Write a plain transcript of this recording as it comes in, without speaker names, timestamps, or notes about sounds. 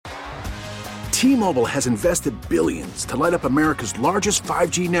T-Mobile has invested billions to light up America's largest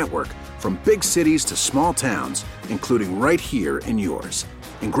 5G network, from big cities to small towns, including right here in yours.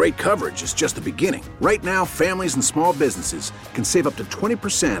 And great coverage is just the beginning. Right now, families and small businesses can save up to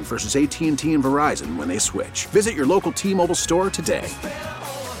 20% versus AT&T and Verizon when they switch. Visit your local T-Mobile store today.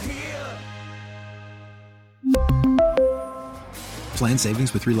 Plan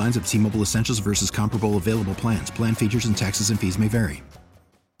savings with 3 lines of T-Mobile Essentials versus comparable available plans. Plan features and taxes and fees may vary.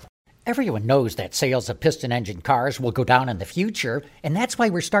 Everyone knows that sales of piston engine cars will go down in the future, and that's why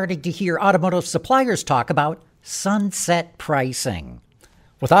we're starting to hear automotive suppliers talk about sunset pricing.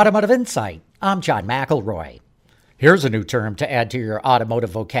 With Automotive Insight, I'm John McElroy. Here's a new term to add to your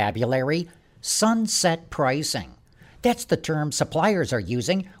automotive vocabulary: sunset pricing. That's the term suppliers are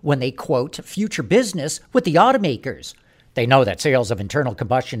using when they quote future business with the automakers. They know that sales of internal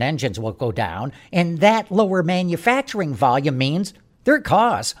combustion engines will go down, and that lower manufacturing volume means their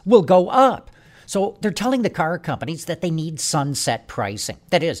costs will go up. So they're telling the car companies that they need sunset pricing.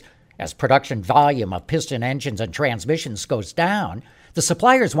 That is, as production volume of piston engines and transmissions goes down, the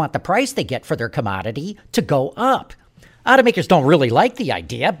suppliers want the price they get for their commodity to go up. Automakers don't really like the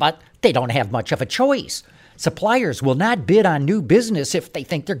idea, but they don't have much of a choice. Suppliers will not bid on new business if they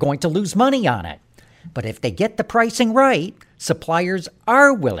think they're going to lose money on it. But if they get the pricing right, suppliers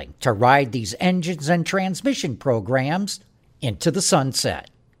are willing to ride these engines and transmission programs into the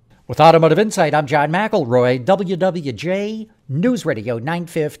sunset. With Automotive Insight, I'm John McElroy, WWJ News Radio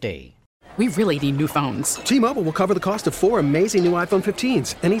 950. We really need new phones. T-Mobile will cover the cost of 4 amazing new iPhone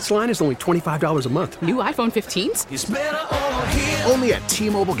 15s, and each line is only $25 a month. New iPhone 15s? It's better over here. Only at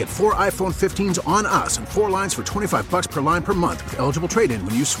T-Mobile, get 4 iPhone 15s on us and 4 lines for $25 per line per month with eligible trade-in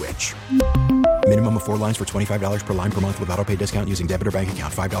when you switch. Minimum of 4 lines for $25 per line per month with autopay discount using debit or bank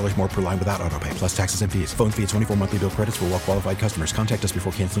account. $5 more per line without autopay, plus taxes and fees. Phone fee at 24 monthly bill credits for well-qualified customers. Contact us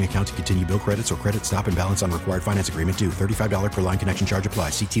before canceling account to continue bill credits or credit stop and balance on required finance agreement due. $35 per line connection charge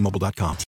applies. See T-Mobile.com.